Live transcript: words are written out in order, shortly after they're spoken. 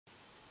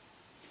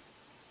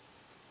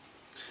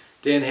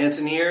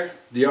Hansen here,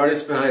 the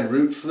artist behind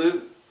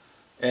RootFlute,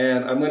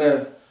 and I'm going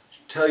to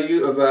tell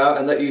you about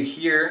and let you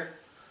hear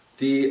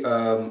the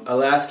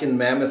Alaskan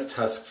Mammoth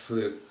Tusk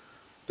Flute.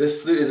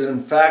 This flute is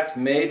in fact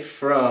made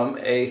from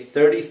a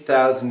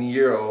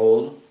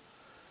 30,000-year-old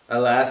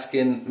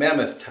Alaskan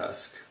mammoth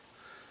tusk.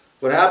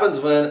 What happens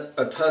when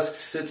a tusk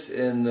sits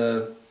in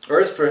the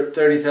earth for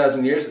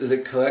 30,000 years is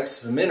it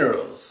collects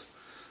minerals.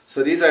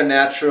 So these are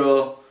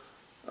natural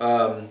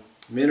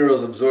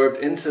minerals absorbed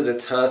into the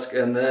tusk,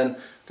 and then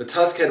the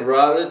tusk had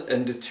rotted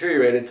and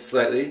deteriorated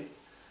slightly,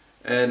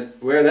 and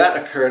where that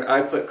occurred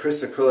I put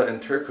chrysocolla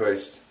and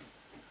turquoise.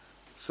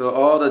 So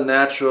all the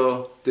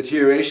natural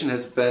deterioration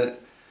has been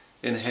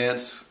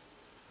enhanced.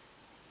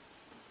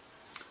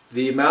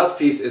 The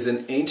mouthpiece is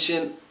an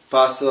ancient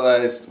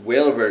fossilized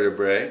whale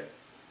vertebrae,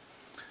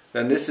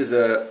 and this is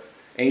a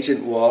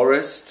ancient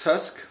walrus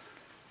tusk.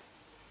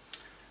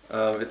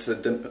 It's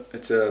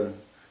a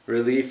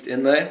reliefed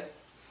inlay.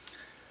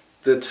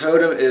 The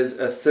totem is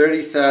a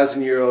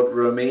 30,000-year-old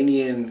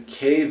Romanian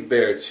cave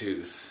bear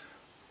tooth.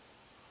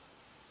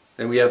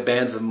 Then we have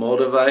bands of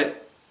moldavite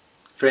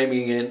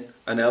framing in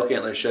an elk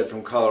antler shed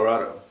from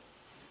Colorado.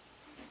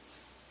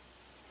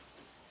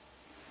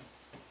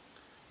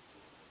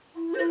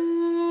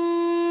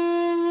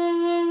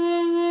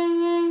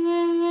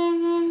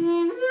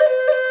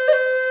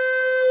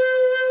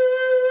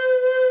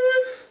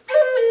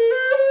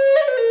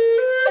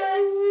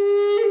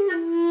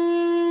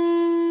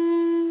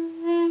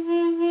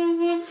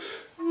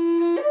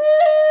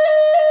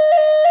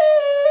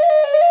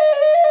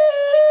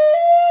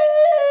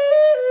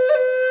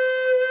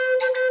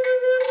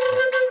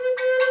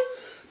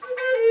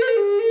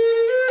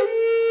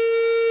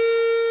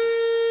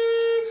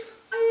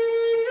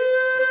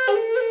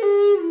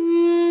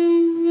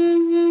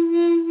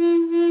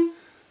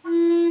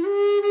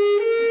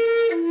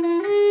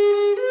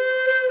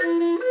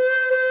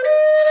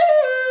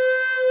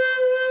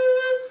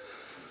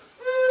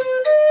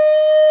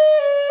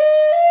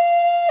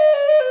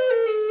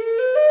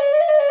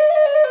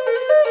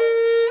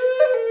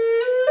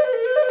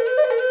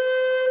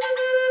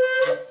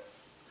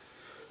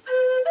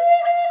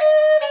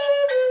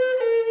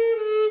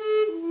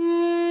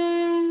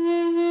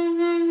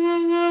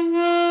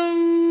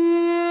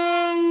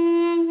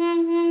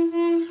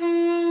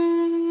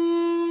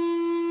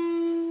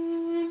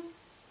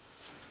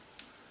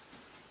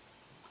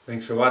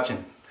 Thanks for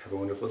watching. Have a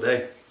wonderful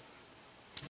day.